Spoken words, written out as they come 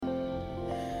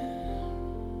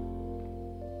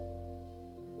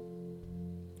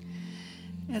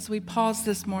As we pause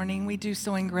this morning, we do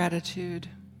so in gratitude.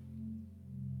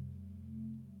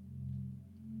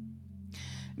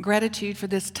 Gratitude for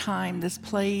this time, this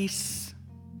place,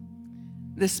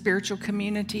 this spiritual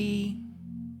community,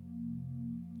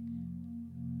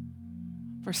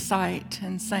 for sight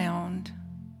and sound,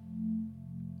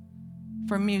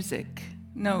 for music,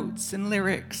 notes, and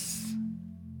lyrics,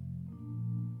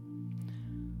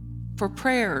 for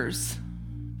prayers,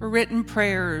 for written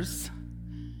prayers,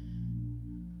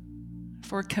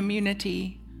 for a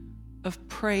community of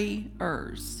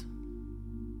prayers.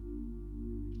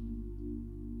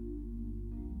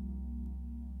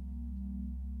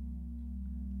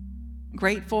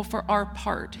 Grateful for our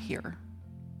part here.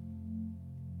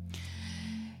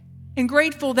 And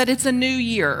grateful that it's a new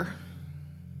year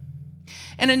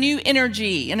and a new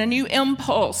energy and a new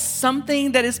impulse,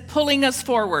 something that is pulling us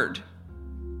forward,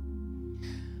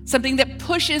 something that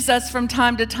pushes us from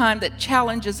time to time, that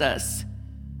challenges us,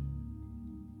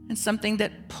 and something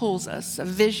that pulls us, a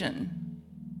vision.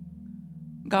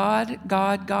 God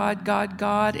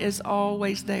is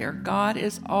always there. God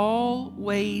is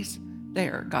always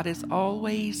there. God is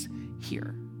always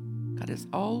here. God is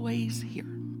always here.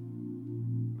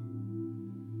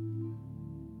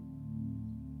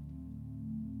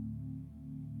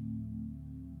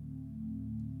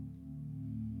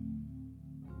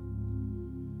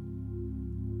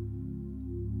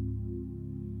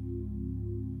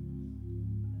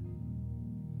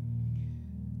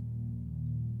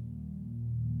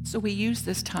 So we use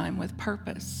this time with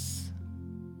purpose,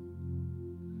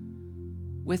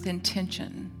 with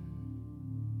intention,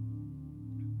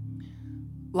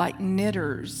 like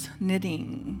knitters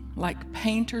knitting, like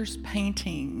painters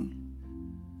painting,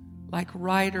 like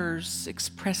writers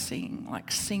expressing,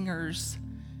 like singers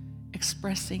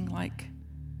expressing, like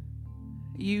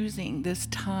using this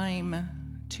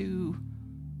time to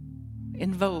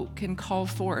invoke and call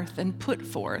forth and put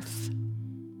forth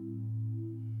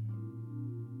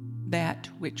that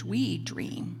which we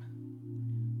dream.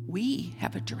 We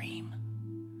have a dream.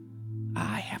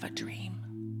 I have a dream.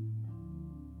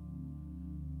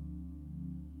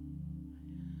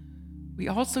 We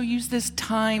also use this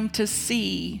time to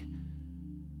see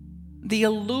the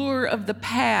allure of the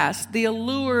past, the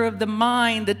allure of the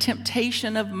mind, the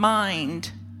temptation of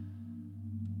mind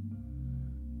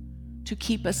to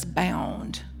keep us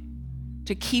bound,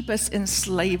 to keep us in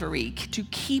slavery, to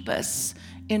keep us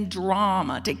in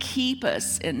drama, to keep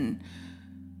us in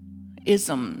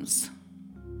isms.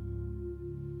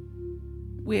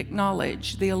 We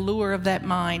acknowledge the allure of that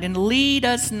mind, and lead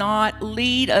us not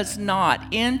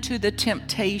into the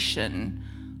temptation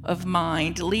of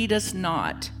mind. Lead us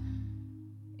not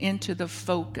into the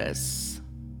focus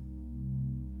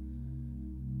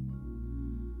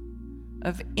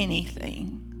of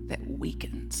anything that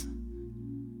weakens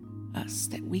us,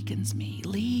 that weakens me.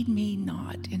 Lead me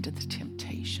not into the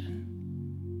temptation.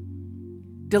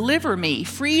 Deliver me.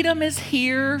 Freedom is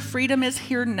here. Freedom is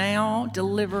here now.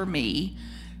 Deliver me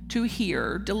to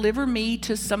here. Deliver me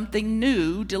to something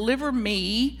new. Deliver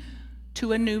me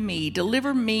to a new me.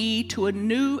 Deliver me to a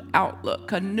new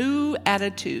outlook, a new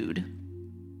attitude,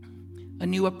 a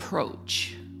new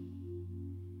approach,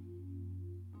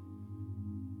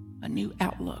 a new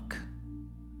outlook.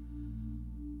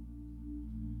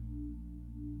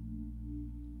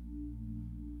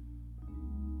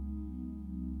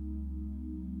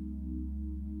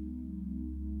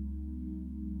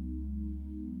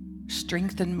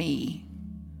 Strengthen me,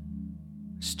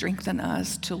 strengthen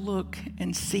us to look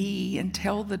and see and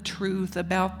tell the truth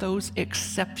about those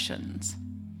exceptions.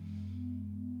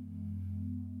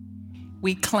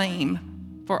 We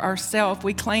claim for ourselves,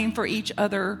 we claim for each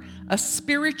other a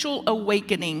spiritual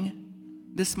awakening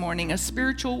this morning, a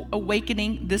spiritual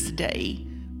awakening this day,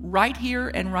 right here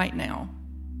and right now.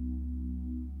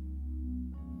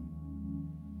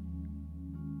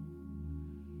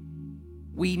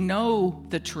 We know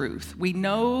the truth. We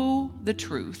know the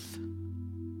truth.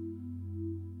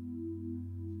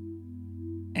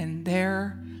 And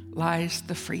there lies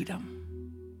the freedom.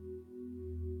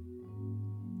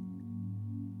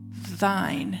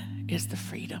 Thine is the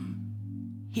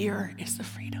freedom. Here is the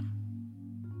freedom.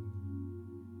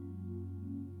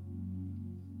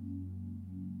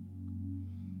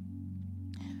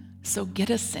 So get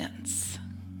a sense.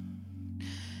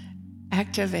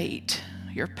 Activate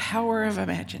your power of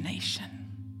imagination.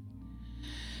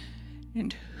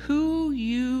 And who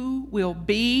you will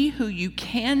be, who you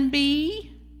can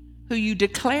be, who you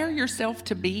declare yourself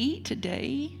to be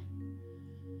today,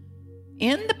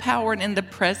 in the power and in the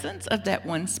presence of that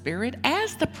one Spirit,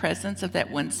 as the presence of that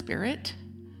one Spirit,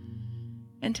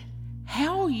 and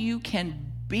how you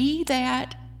can be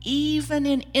that even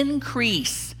in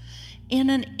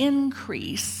an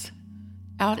increase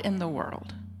out in the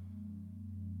world.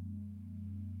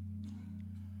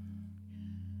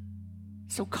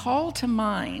 So call to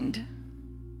mind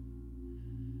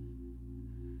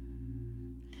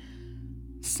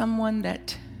someone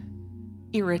that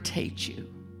irritates you.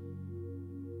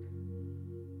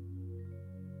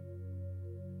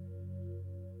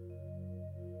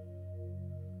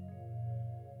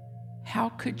 How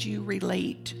could you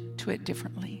relate to it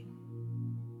differently?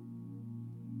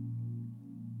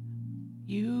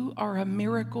 You are a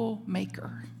miracle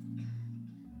maker.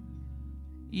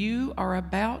 You are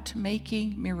about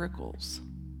making miracles.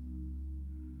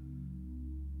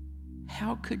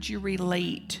 How could you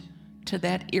relate to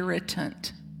that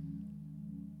irritant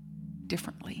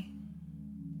differently?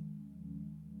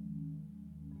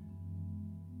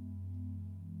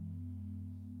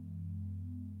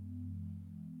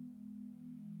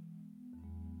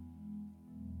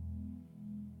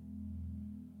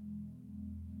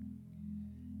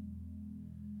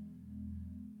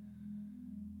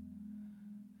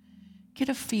 Get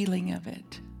a feeling of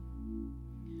it.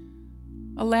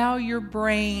 Allow your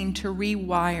brain to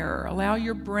rewire. Allow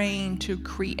your brain to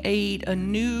create a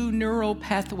new neural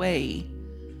pathway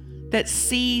that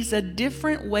sees a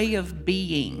different way of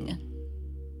being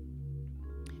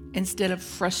instead of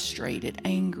frustrated,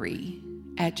 angry,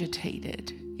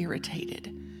 agitated,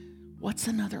 irritated. What's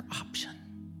another option?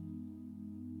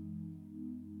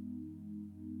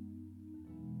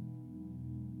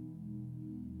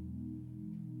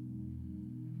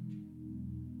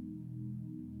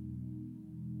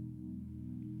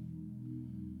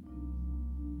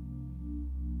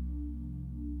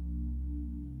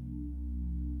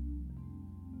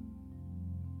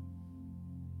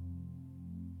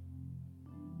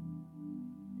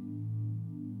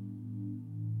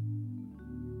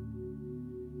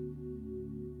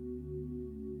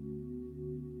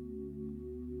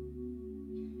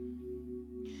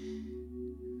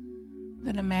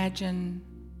 Then imagine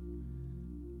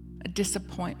a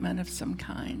disappointment of some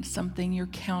kind, something you're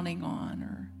counting on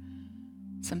or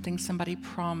something somebody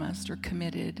promised or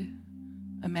committed.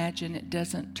 Imagine it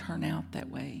doesn't turn out that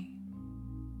way.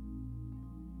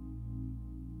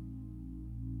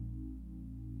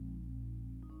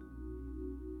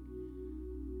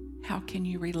 How can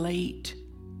you relate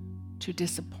to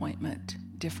disappointment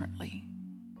differently?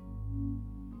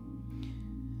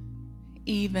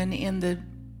 Even in the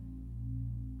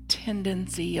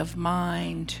tendency of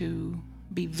mine to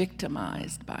be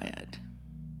victimized by it.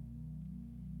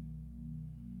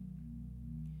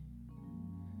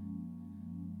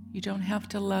 You don't have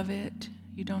to love it.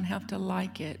 You don't have to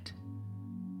like it.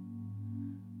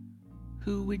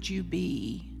 Who would you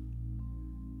be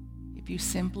if you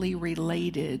simply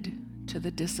related to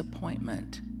the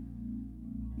disappointment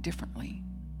differently?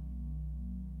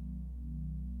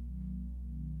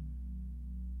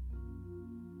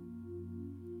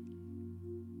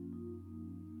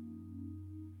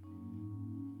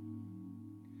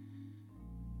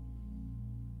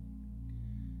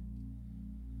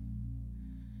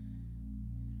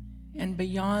 And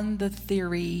beyond the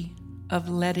theory of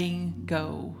letting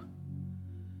go,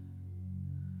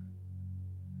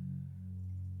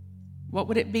 what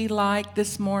would it be like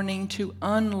this morning to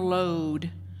unload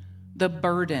the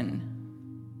burdens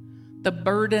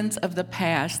of the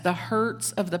past, the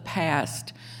hurts of the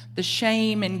past, the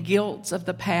shame and guilt of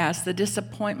the past, the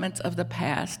disappointments of the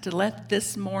past, to let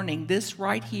this morning, this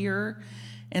right here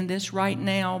and this right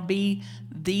now be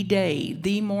the day,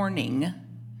 the morning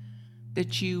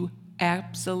that you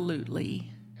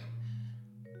absolutely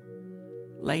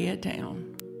lay it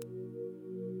down,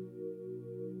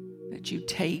 that you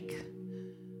take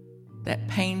that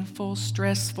painful,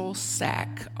 stressful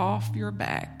sack off your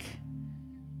back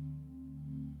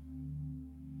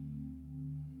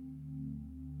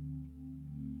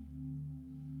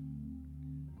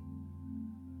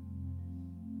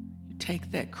you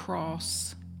take that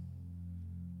cross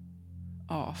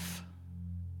off.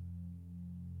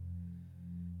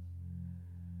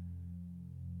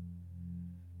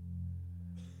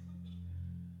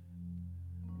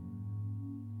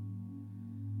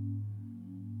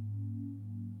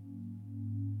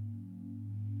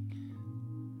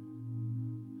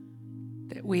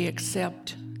 That we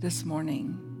accept this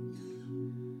morning.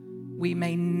 We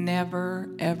may never,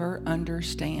 ever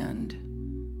understand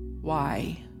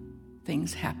why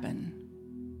things happen.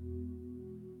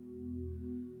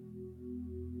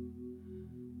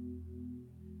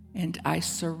 And I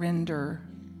surrender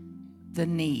the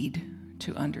need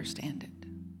to understand it.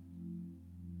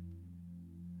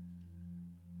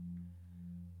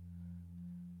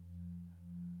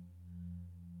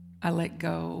 I let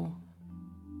go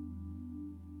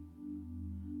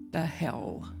the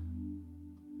hell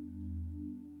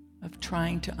of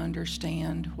trying to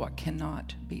understand what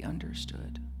cannot be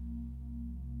understood.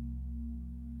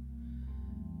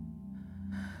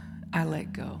 I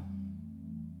let go.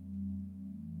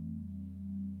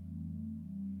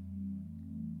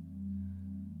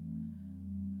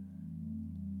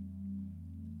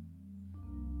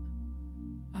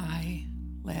 I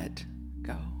let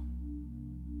go. I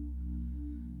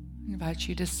invite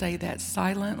you to say that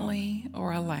silently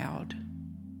or aloud.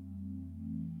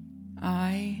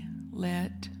 I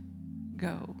let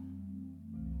go.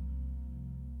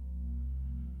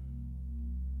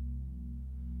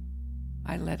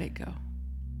 I let it go.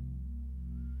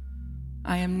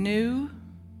 I am new.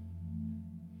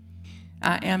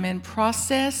 I am in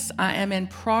process. I am in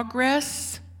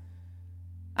progress.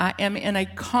 I am in a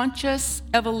conscious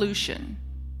evolution.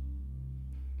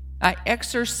 I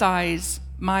exercise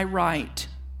my right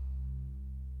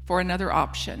for another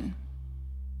option.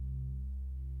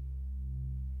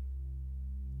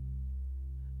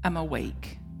 I'm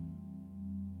awake.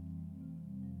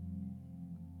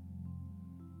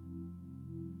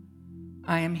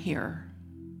 I am here.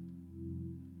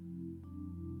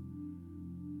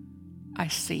 I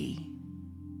see.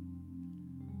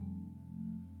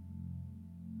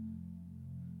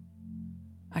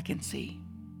 I can see.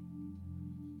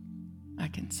 I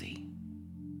can see.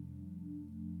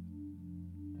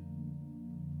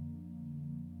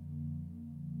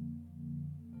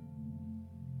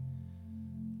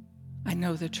 I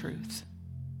know the truth.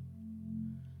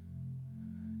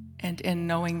 And in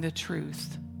knowing the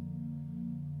truth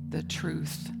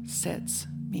sets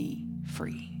me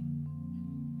free.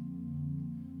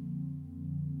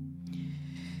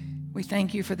 We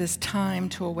thank you for this time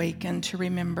to awaken, to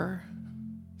remember,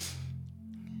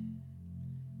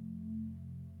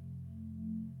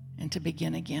 and to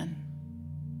begin again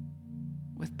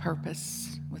with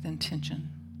purpose, with intention.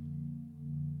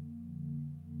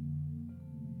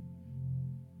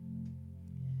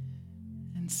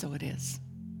 And so it is.